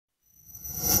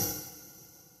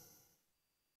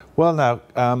Well,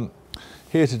 now,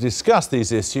 here to discuss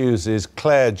these issues is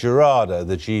Clare Gerarda,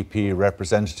 the GP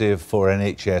representative for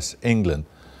NHS England.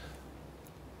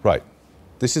 Right,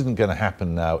 this isn't going to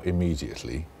happen now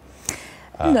immediately.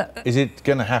 No. Is it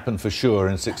going to happen for sure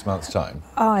in 6 months' time?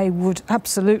 I would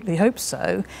absolutely hope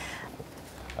so.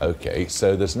 OK,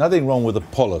 so there's nothing wrong with the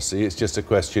policy, it's just a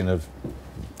question of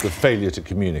the failure to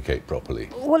communicate properly.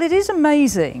 Well, it is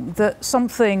amazing that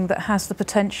something that has the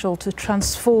potential to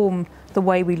transform the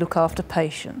way we look after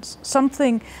patients,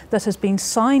 something that has been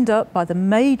signed up by the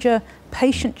major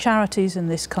patient charities in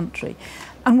this country,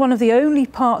 and one of the only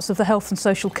parts of the Health and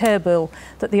Social Care Bill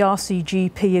that the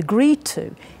RCGP agreed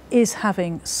to, is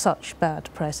having such bad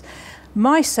press.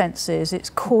 My sense is it's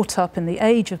caught up in the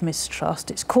age of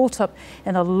mistrust. It's caught up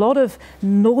in a lot of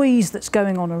noise that's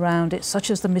going on around it,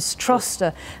 such as the mistrust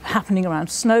happening around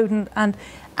Snowden. And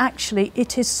actually,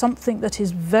 it is something that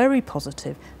is very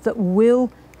positive, that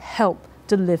will help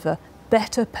deliver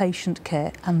better patient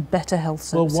care and better health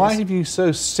services. Well, why have you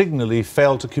so signally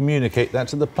failed to communicate that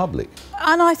to the public?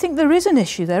 And I think there is an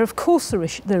issue there. Of course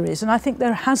there is. And I think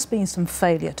there has been some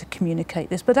failure to communicate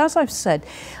this. But as I've said,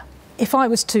 if I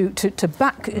was to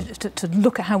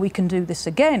look at how we can do this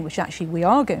again, which actually we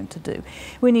are going to do,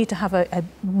 we need to have a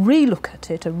relook at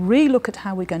it, a relook at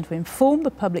how we're going to inform the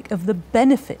public of the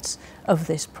benefits of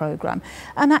this programme,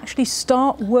 and actually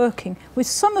start working with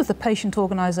some of the patient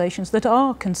organisations that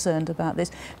are concerned about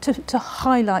this to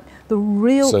highlight the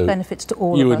real benefits to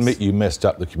all of us. You admit you messed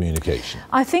up the communication?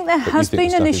 I think there has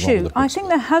been an issue. I think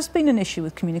there has been an issue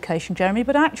with communication, Jeremy,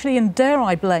 but actually, and dare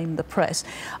I blame the press,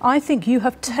 I think you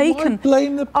have taken... Why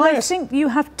blame the press? I think you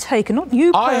have taken, not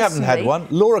you personally... I haven't had one.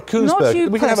 Laura Koonsberg.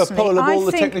 We can have a poll of all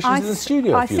the technicians in the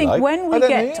studio if you like. I think when we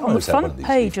get on the front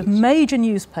page of major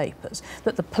newspapers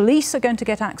that the police are going to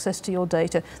get access to your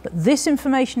data, that this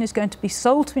information is going to be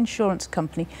sold to insurance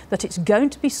company, that it's going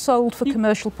to be sold for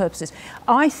commercial purposes,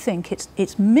 I think it's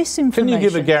misinformation. Can you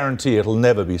give a guarantee it'll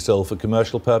never be sold for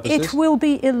commercial purposes? It will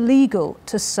be illegal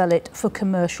to sell it for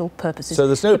commercial purposes. So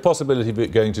there's no possibility of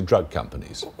it going to drug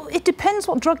companies? It depends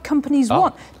what drug companies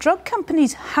want. Drug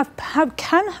companies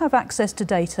can have access to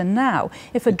data now.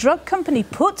 If a drug company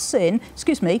puts in,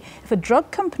 if a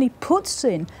drug company puts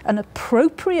in an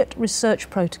appropriate research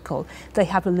protocol, they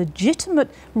have a legitimate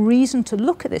reason to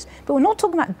look at this. But we're not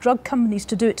talking about drug companies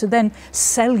to do it to then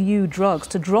sell you drugs,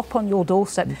 to drop on your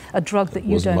doorstep a drug that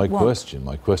you don't want. My question.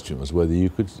 My question was whether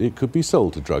it could be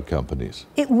sold to drug companies.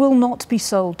 It will not be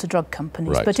sold to drug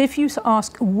companies. Right. But if you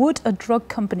ask, could a drug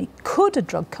company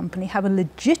have a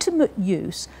legitimate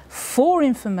use for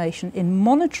information in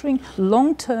monitoring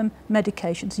long-term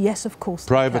medications? Yes, of course.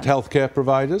 Private healthcare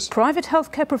providers? Private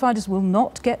healthcare providers will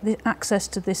not get the access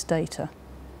to this data.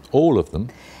 All of them?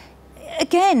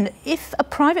 Again, if a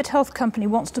private health company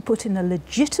wants to put in a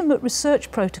legitimate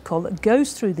research protocol that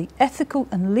goes through the ethical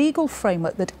and legal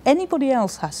framework that anybody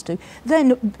else has to,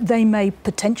 then they may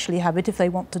potentially have it if they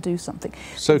want to do something.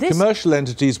 So commercial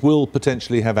entities will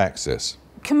potentially have access?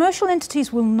 Commercial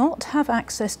entities will not have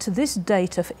access to this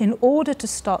data in order to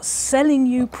start selling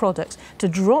you products, to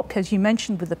drop, as you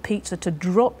mentioned with the pizza, to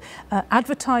drop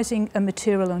advertising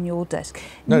material on your desk.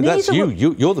 No, that's you.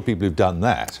 You're the people who've done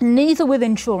that. Neither will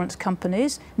insurance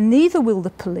companies, neither will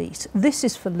the police. This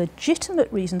is for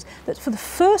legitimate reasons that for the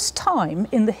first time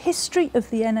in the history of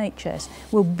the NHS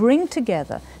will bring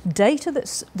together data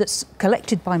that's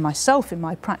collected by myself in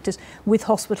my practice with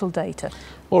hospital data.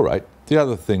 All right. The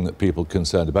other thing that people are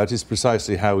concerned about is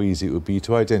precisely how easy it would be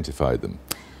to identify them.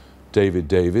 David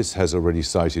Davis has already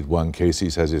cited one case.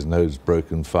 He's had his nose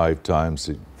broken 5 times.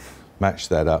 Match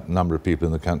that up, number of people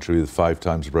in the country with 5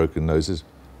 times broken noses.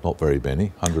 Not very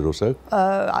many, 100 or so.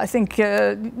 I think,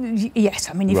 yes.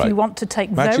 I mean, if you want to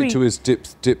take Match it to his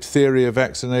diphtheria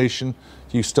vaccination,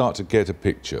 you start to get a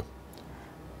picture.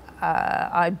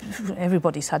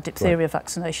 Everybody's had diphtheria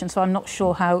vaccination, so I'm not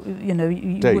sure how,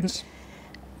 you wouldn't...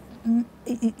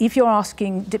 If you're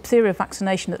asking diphtheria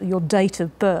vaccination at your date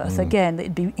of birth, again,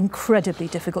 it'd be incredibly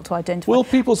difficult to identify. Will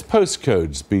people's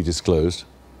postcodes be disclosed?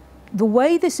 The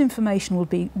way this information will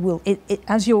be,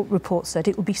 as your report said,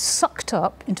 it will be sucked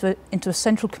up into a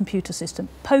central computer system.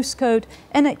 Postcode,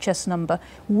 NHS number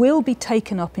will be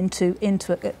taken up into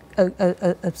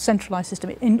a centralised system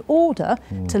in order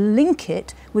to link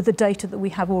it with the data that we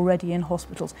have already in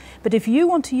hospitals. But if you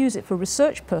want to use it for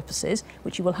research purposes,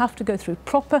 which you will have to go through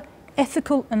proper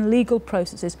ethical and legal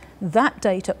processes, that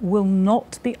data will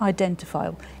not be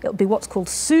identifiable. It'll be what's called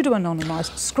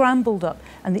pseudo-anonymised, scrambled up,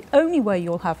 and the only way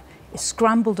you'll have is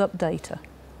scrambled up data.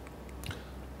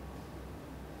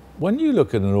 When you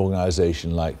look at an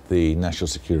organisation like the National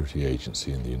Security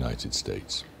Agency in the United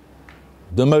States,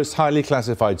 the most highly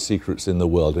classified secrets in the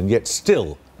world, and yet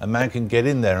still a man can get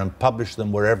in there and publish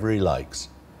them wherever he likes.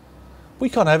 We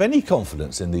can't have any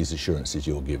confidence in these assurances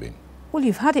you're giving. Well,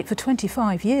 you've had it for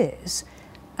 25 years.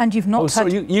 And you've not so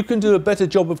you can do a better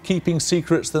job of keeping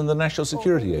secrets than the National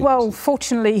Security Agency. Well,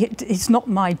 fortunately, it's not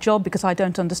my job because I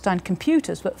don't understand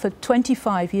computers, but for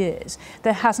 25 years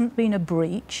there hasn't been a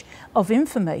breach of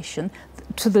information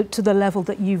to the level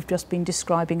that you've just been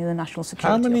describing in the National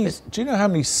Security Office. Do you know how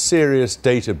many serious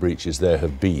data breaches there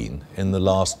have been in the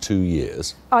last 2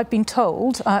 years? I've been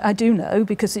told, I do know,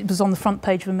 because it was on the front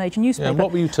page of a major newspaper. Yeah, and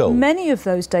what were you told? Many of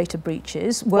those data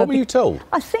breaches were... What were you told?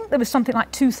 I think there was something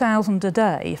like 2,000 a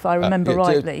day, if I remember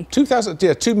rightly. 2,000,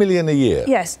 yeah, 2 million a year.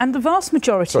 Yes, and the vast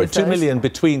majority of those... Sorry, 2 million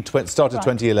between start of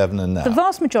 2011 and now. The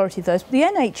vast majority of those, the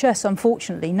NHS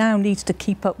unfortunately now needs to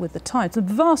keep up with the times. The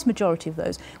vast majority of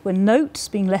those were notes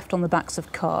being left on the backs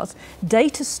of cars,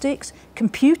 data sticks,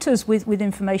 computers with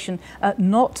information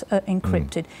not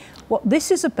encrypted. What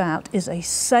this is about is a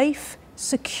safe,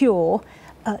 secure,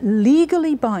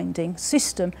 legally binding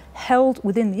system held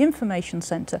within the information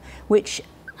centre, which,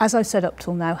 as I've said up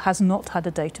till now, has not had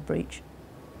a data breach.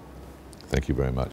 Thank you very much.